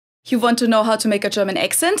You want to know how to make a German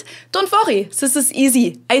accent? Don't worry, this is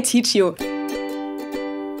easy. I teach you.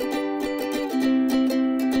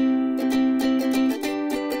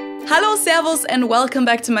 Hello, servus, and welcome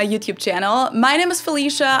back to my YouTube channel. My name is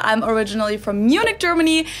Felicia. I'm originally from Munich,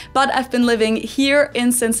 Germany, but I've been living here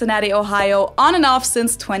in Cincinnati, Ohio on and off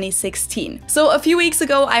since 2016. So a few weeks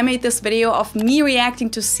ago, I made this video of me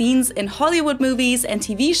reacting to scenes in Hollywood movies and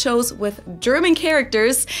TV shows with German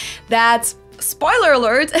characters that, spoiler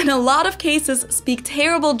alert, in a lot of cases speak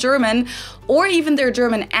terrible German, or even their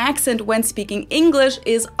German accent when speaking English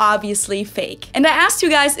is obviously fake. And I asked you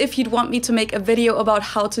guys if you'd want me to make a video about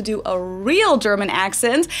how to do a real German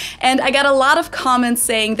accent, and I got a lot of comments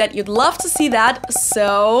saying that you'd love to see that,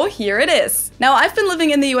 so here it is. Now, I've been living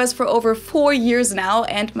in the US for over 4 years now,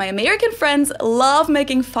 and my American friends love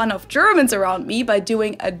making fun of Germans around me by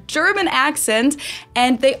doing a German accent,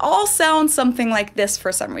 and they all sound something like this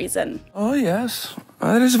for some reason. Oh yes,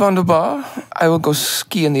 that is wunderbar. I will go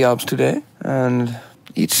ski in the Alps today and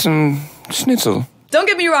eat some schnitzel. Don't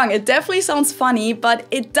get me wrong, it definitely sounds funny, but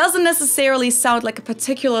it doesn't necessarily sound like a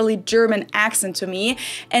particularly German accent to me.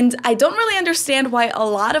 And I don't really understand why a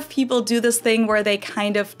lot of people do this thing where they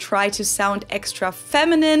kind of try to sound extra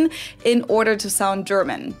feminine in order to sound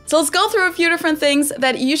German. So let's go through a few different things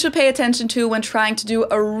that you should pay attention to when trying to do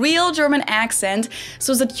a real German accent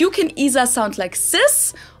so that you can either sound like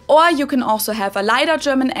cis, or you can also have a lighter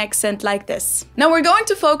German accent like this. Now, we're going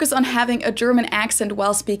to focus on having a German accent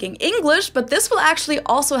while speaking English, but this will actually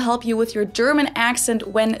also help you with your German accent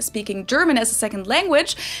when speaking German as a second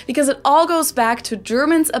language, because it all goes back to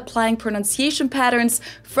Germans applying pronunciation patterns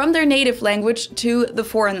from their native language to the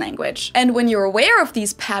foreign language. And when you're aware of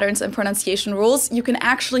these patterns and pronunciation rules, you can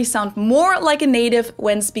actually sound more like a native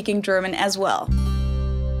when speaking German as well.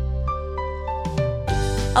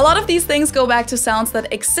 A lot of these things go back to sounds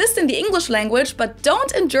that exist in the English language but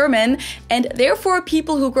don't in German, and therefore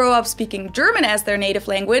people who grow up speaking German as their native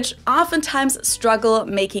language oftentimes struggle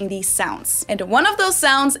making these sounds. And one of those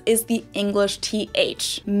sounds is the English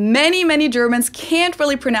TH. Many Germans can't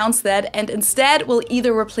really pronounce that and instead will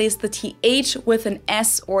either replace the TH with an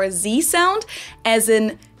S or a Z sound, as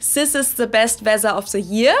in "This is the best weather of the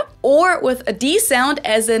year," or with a D sound,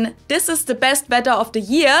 as in "This is the best weather of the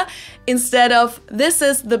year," instead of "This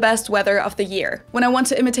is the best weather of the year." When I want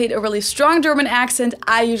to imitate a really strong German accent,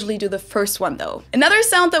 I usually do the first one though. Another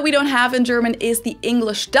sound that we don't have in German is the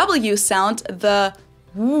English W sound, the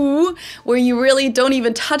woo, where you really don't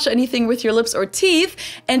even touch anything with your lips or teeth.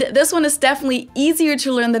 And this one is definitely easier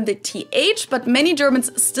to learn than the TH, but many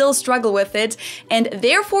Germans still struggle with it, and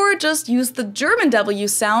therefore just use the German W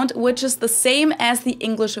sound, which is the same as the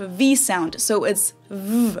English V sound. So it's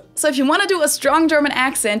V. So if you want to do a strong German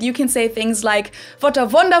accent, you can say things like "What a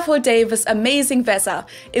wonderful day with amazing weather,"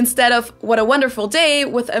 instead of "What a wonderful day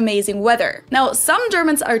with amazing weather." Now, some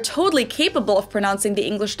Germans are totally capable of pronouncing the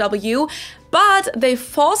English W, but they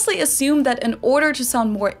falsely assume that in order to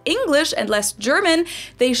sound more English and less German,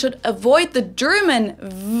 they should avoid the German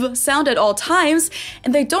V sound at all times,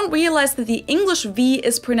 and they don't realize that the English V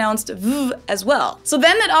is pronounced V as well. So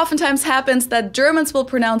then it oftentimes happens that Germans will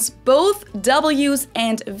pronounce both W's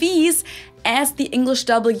and V's as the English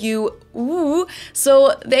W, ooh.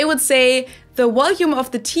 So they would say "the volume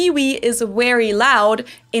of the TV is very loud"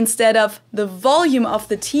 instead of "the volume of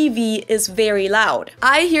the TV is very loud."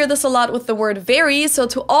 I hear this a lot with the word very, so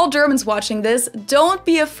to all Germans watching this, don't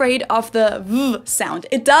be afraid of the V sound.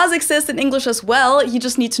 It does exist in English as well, you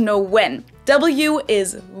just need to know when. W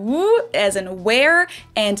is woo, as in where,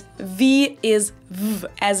 and V is V,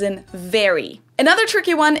 as in very. Another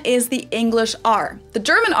tricky one is the English R. The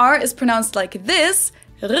German R is pronounced like this,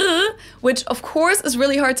 R, which of course is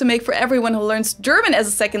really hard to make for everyone who learns German as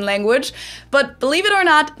a second language, but believe it or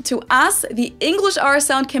not, to us, the English R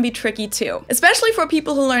sound can be tricky too. Especially for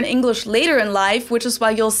people who learn English later in life, which is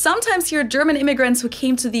why you'll sometimes hear German immigrants who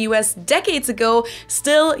came to the US decades ago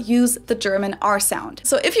still use the German R sound.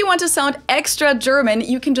 So if you want to sound extra German,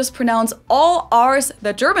 you can just pronounce all R's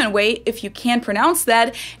the German way, if you can't pronounce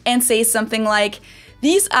that, and say something like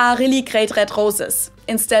 "These are really great red roses,"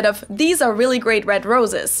 instead of "These are really great red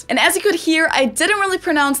roses." And as you could hear, I didn't really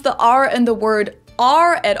pronounce the R in the word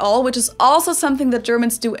R at all, which is also something that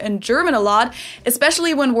Germans do in German a lot,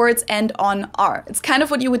 especially when words end on R. It's kind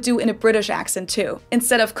of what you would do in a British accent too.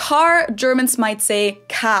 Instead of car, Germans might say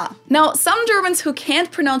K. Now, some Germans who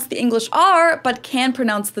can't pronounce the English R but can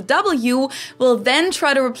pronounce the W will then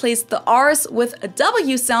try to replace the R's with a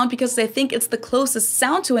W sound because they think it's the closest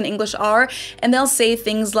sound to an English R, and they'll say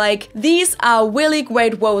things like "These are really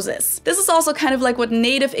great roses." This is also kind of like what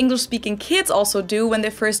native English-speaking kids also do when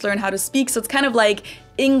they first learn how to speak, so it's kind of like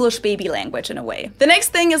English baby language in a way. The next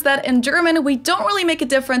thing is that in German, we don't really make a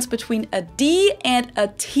difference between a D and a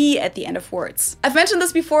T at the end of words. I've mentioned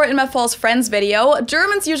this before in my false friends video.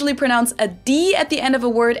 Germans usually pronounce a D at the end of a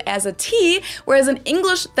word as a T, whereas in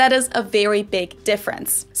English, that is a very big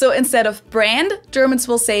difference. So instead of brand, Germans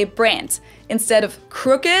will say brand. Instead of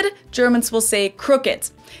crooked, Germans will say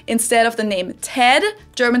crooked. Instead of the name Ted,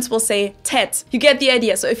 Germans will say Ted. You get the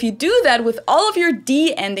idea. So if you do that with all of your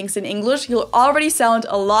D endings in English, you'll already sound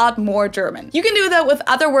a lot more German. You can do that with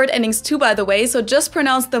other word endings too, by the way, so just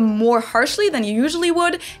pronounce them more harshly than you usually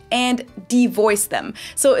would and devoice them.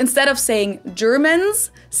 So instead of saying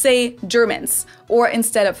Germans, say Germans. Or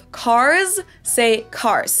instead of cars, say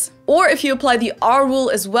cars. Or if you apply the R rule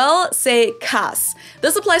as well, say Kas.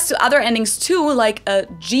 This applies to other endings too, like a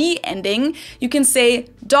G ending. You can say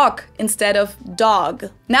dog instead of dog.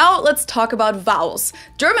 Now let's talk about vowels.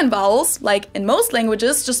 German vowels, like in most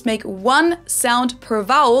languages, just make one sound per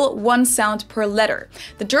vowel, one sound per letter.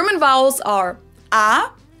 The German vowels are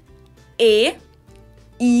A, E,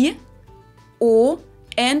 I, O,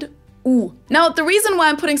 and U. Now, the reason why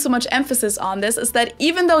I'm putting so much emphasis on this is that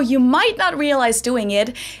even though you might not realize doing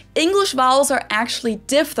it, English vowels are actually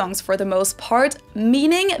diphthongs for the most part,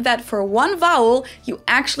 meaning that for one vowel, you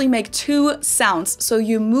actually make two sounds, so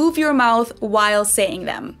you move your mouth while saying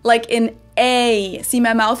them. Like in A, see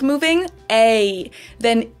my mouth moving? A.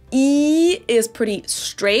 Then E is pretty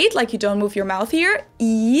straight, like you don't move your mouth here,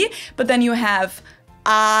 E, but then you have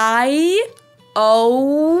I,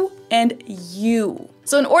 O, and U.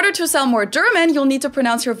 So in order to sound more German, you'll need to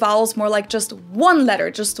pronounce your vowels more like just one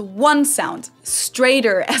letter, just one sound.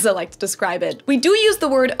 Straighter, as I like to describe it. We do use the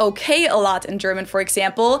word okay a lot in German, for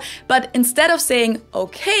example, but instead of saying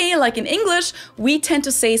okay, like in English, we tend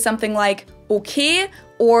to say something like okay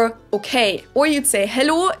or okay. Or you'd say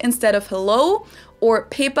hello instead of hello, or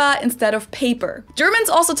paper instead of paper. Germans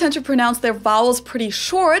also tend to pronounce their vowels pretty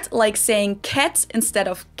short, like saying cat instead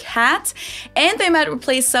of cat, and they might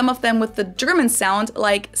replace some of them with the German sound,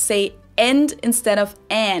 like say and instead of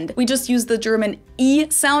and. We just use the German E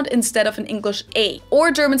sound instead of an English A.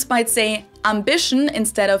 Or Germans might say ambition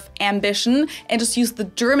instead of ambition and just use the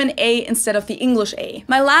German A instead of the English A.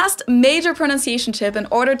 My last major pronunciation tip in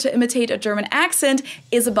order to imitate a German accent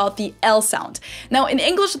is about the L sound. Now in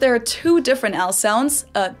English there are two different L sounds,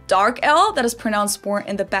 a dark L that is pronounced more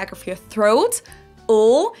in the back of your throat,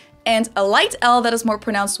 L, and a light L that is more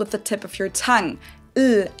pronounced with the tip of your tongue,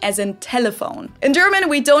 as in telephone. In German,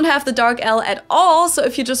 we don't have the dark L at all, so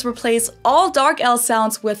if you just replace all dark L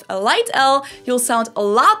sounds with a light L, you'll sound a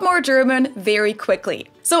lot more German very quickly.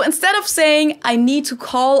 So instead of saying, I need to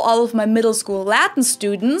call all of my middle school Latin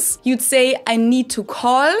students, you'd say, I need to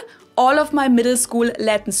call all of my middle school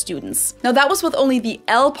Latin students. Now that was with only the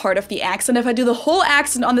L part of the accent. If I do the whole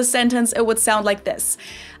accent on the sentence, it would sound like this.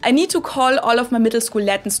 I need to call all of my middle school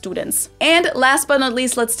Latin students. And last but not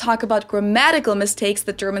least, let's talk about grammatical mistakes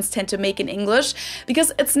that Germans tend to make in English,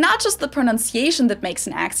 because it's not just the pronunciation that makes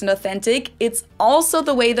an accent authentic, it's also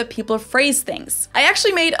the way that people phrase things. I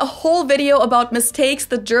actually made a whole video about mistakes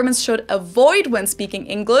that Germans should avoid when speaking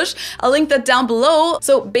English. I'll link that down below.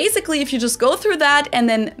 So basically, if you just go through that and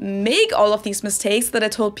then make all of these mistakes that I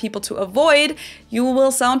told people to avoid, you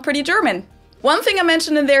will sound pretty German. One thing I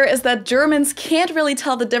mentioned in there is that Germans can't really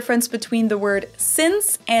tell the difference between the word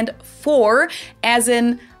since and for, as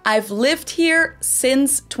in I've lived here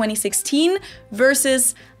since 2016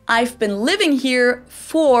 versus I've been living here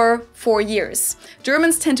for 4 years.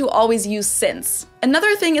 Germans tend to always use since.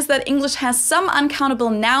 Another thing is that English has some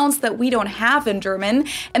uncountable nouns that we don't have in German,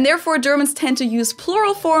 and therefore Germans tend to use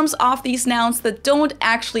plural forms of these nouns that don't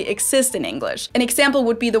actually exist in English. An example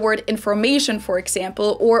would be the word information, for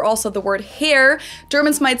example, or also the word hair.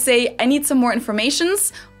 Germans might say, I need some more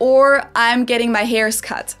informations, or I'm getting my hairs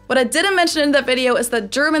cut. What I didn't mention in that video is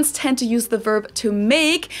that Germans tend to use the verb to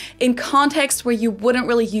make in contexts where you wouldn't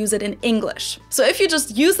really use it in English. So if you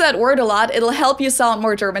just use that word a lot, it'll help you sound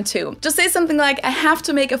more German too. Just say something like, I have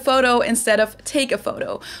to make a photo instead of take a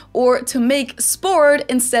photo, or to make sport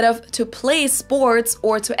instead of to play sports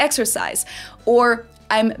or to exercise, or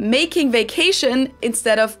I'm making vacation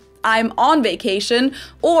instead of I'm on vacation,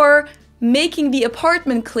 or making the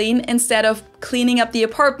apartment clean instead of cleaning up the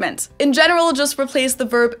apartment. In general, just replace the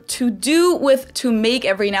verb to do with to make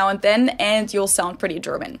every now and then, and you'll sound pretty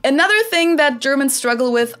German. Another thing that Germans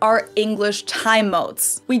struggle with are English time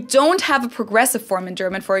modes. We don't have a progressive form in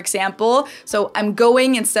German, for example, so I'm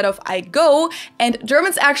going instead of I go, and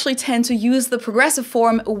Germans actually tend to use the progressive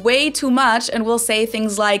form way too much and will say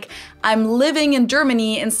things like I'm living in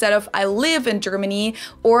Germany instead of I live in Germany,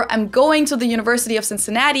 or I'm going to the University of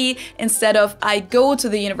Cincinnati instead of I go to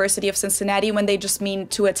the University of Cincinnati, normally when they just mean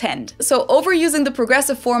to attend. So overusing the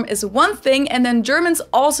progressive form is one thing, and then Germans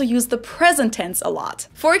also use the present tense a lot.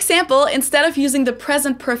 For example, instead of using the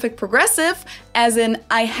present perfect progressive, as in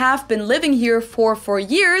I have been living here for 4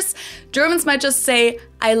 years, Germans might just say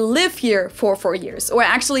I live here for 4 years. Or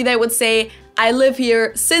actually they would say I live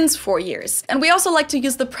here since 4 years. And we also like to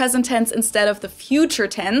use the present tense instead of the future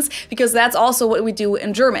tense, because that's also what we do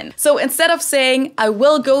in German. So instead of saying I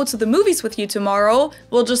will go to the movies with you tomorrow,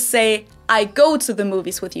 we'll just say I go to the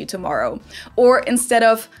movies with you tomorrow. Or instead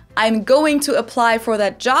of I'm going to apply for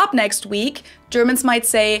that job next week, Germans might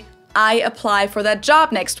say I apply for that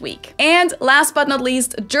job next week. And last but not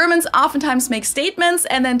least, Germans oftentimes make statements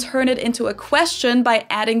and then turn it into a question by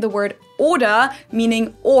adding the word oder,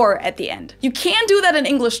 meaning or at the end. You can do that in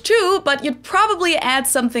English too, but you'd probably add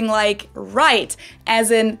something like right, as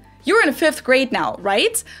in you're in 5th grade now,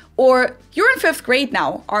 right? Or you're in 5th grade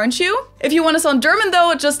now, aren't you? If you want to sound German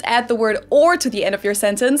though, just add the word or to the end of your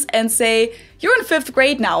sentence and say you're in 5th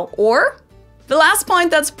grade now, or? The last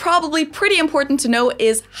point that's probably pretty important to know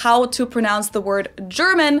is how to pronounce the word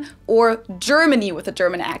German or Germany with a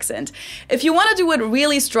German accent. If you want to do it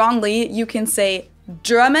really strongly, you can say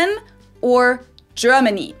German or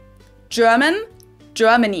Germany. German,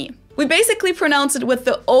 Germany. We basically pronounce it with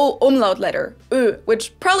the O umlaut letter, Ö,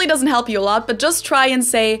 which probably doesn't help you a lot, but just try and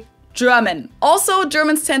say German. Also,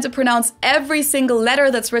 Germans tend to pronounce every single letter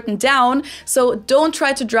that's written down, so don't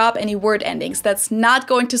try to drop any word endings. That's not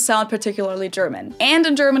going to sound particularly German. And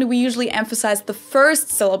in German, we usually emphasize the first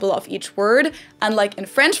syllable of each word, unlike in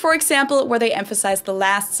French, for example, where they emphasize the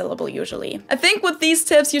last syllable usually. I think with these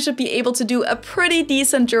tips, you should be able to do a pretty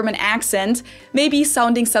decent German accent, maybe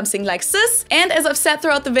sounding something like this. And as I've said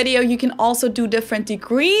throughout the video, you can also do different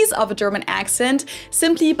degrees of a German accent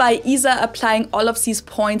simply by either applying all of these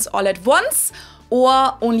points all at once,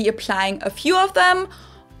 or only applying a few of them,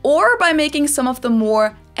 or by making some of the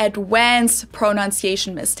more advanced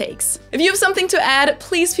pronunciation mistakes. If you have something to add,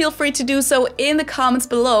 please feel free to do so in the comments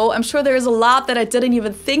below. I'm sure there's a lot that I didn't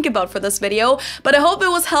even think about for this video, but I hope it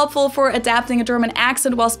was helpful for adapting a German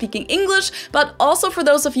accent while speaking English, but also for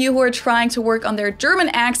those of you who are trying to work on their German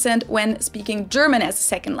accent when speaking German as a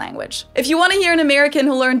second language. If you want to hear an American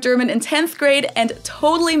who learned German in 10th grade and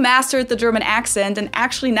totally mastered the German accent and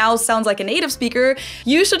actually now sounds like a native speaker,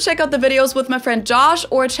 you should check out the videos with my friend Josh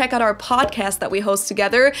or check out our podcast that we host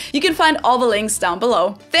together. You can find all the links down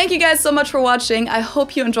below. Thank you guys so much for watching. I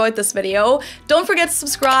hope you enjoyed this video. Don't forget to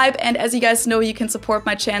subscribe, and as you guys know, you can support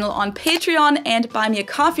my channel on Patreon and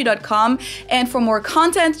buymeacoffee.com. And for more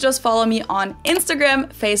content, just follow me on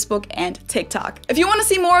Instagram, Facebook, and TikTok. If you want to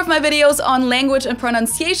see more of my videos on language and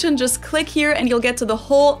pronunciation, just click here and you'll get to the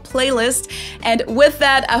whole playlist. And with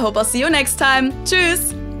that, I hope I'll see you next time.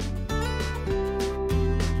 Tschüss!